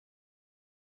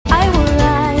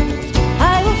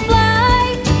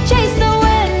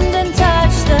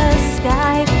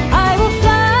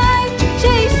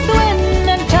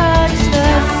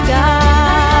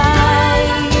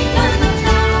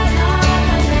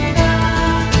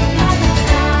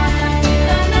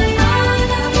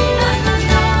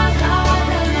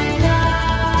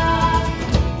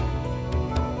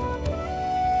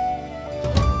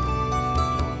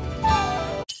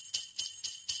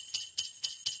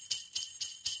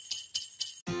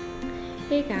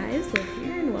Hey guys, Liv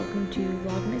here and welcome to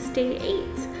Vlogmas Day 8.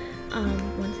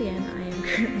 Once again, I am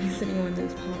currently sitting in one of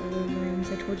those parlor rooms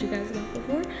I told you guys about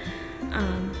before.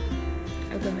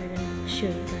 I'll go ahead and show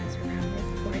you guys around it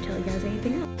before I tell you guys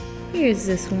anything else. Here's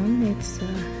this one. It's a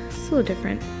little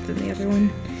different than the other one.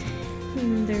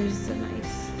 And there's a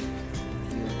nice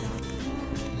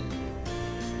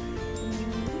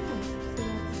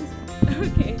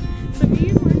Okay, so me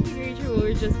and Markki and Rachel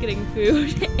were just getting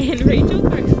food and Rachel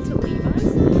threatened to leave us.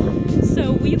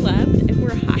 So we left and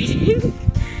we're hiding.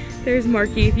 There's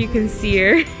Markki if you can see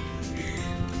her.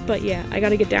 But yeah, I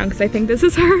gotta get down because I think this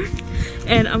is her.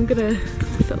 And I'm gonna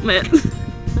film it.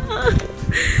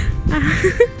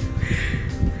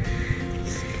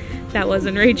 That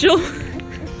wasn't Rachel.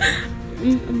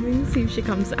 I'm gonna see if she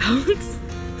comes out.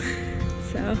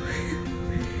 So,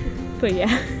 but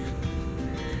yeah.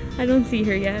 I don't see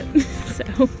her yet,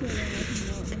 so.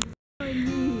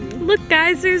 Look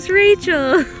guys, there's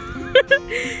Rachel.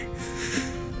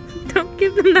 Don't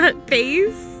give them that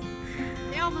face.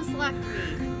 They almost left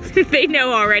me. They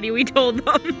know already, we told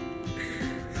them.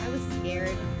 I was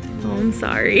scared. Oh, I'm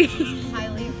sorry.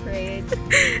 Highly afraid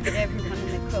that everyone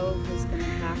in the cove was gonna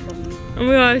tackle me. Oh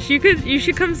my gosh, you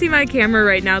should come see my camera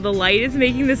right now. The light is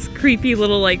making this creepy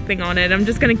little like thing on it. I'm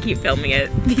just gonna keep filming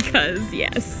it because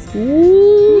yes.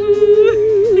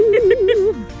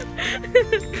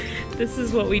 This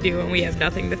is what we do when we have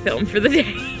nothing to film for the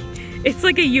day. It's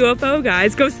like a UFO,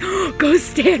 guys. Go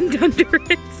stand under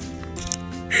it.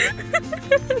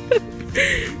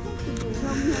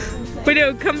 Wait,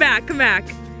 no, come back.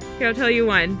 Here, I'll tell you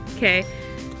one. Okay,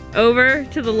 over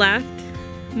to the left.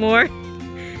 More.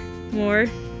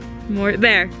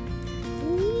 There.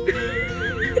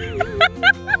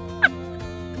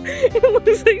 It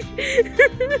looks like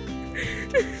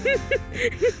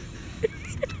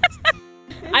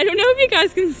I don't know if you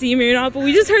guys can see me or not, but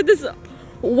we just heard this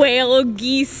wail of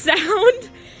geese sound,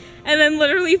 and then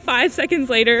literally 5 seconds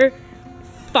later,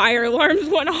 fire alarms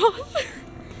went off.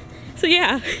 So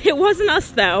yeah, it wasn't us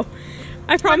though.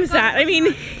 I promise that. I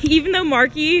mean, even though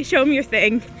Markki, show me your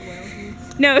thing.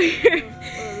 No,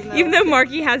 even though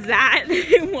Markki has that,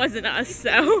 it wasn't us,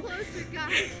 so.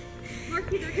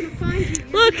 Markki, they're gonna find you.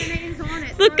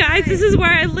 Look guys, this is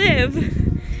where I live.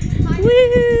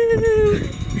 Woo!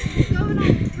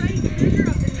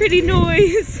 Pretty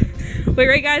noise. Wait,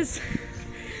 right guys?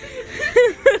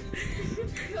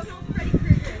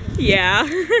 Yeah.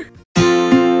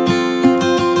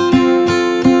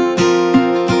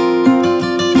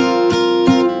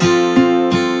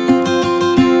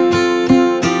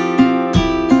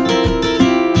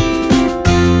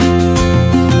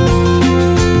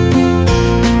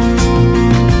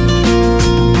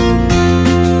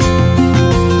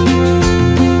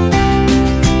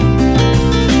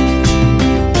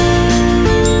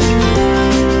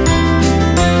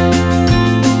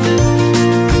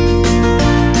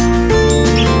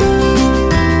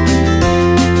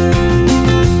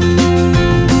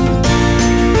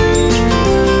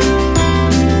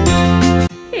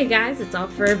 Guys, it's all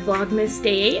for Vlogmas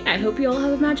Day 8. I hope you all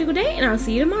have a magical day, and I'll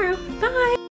see you tomorrow. Bye!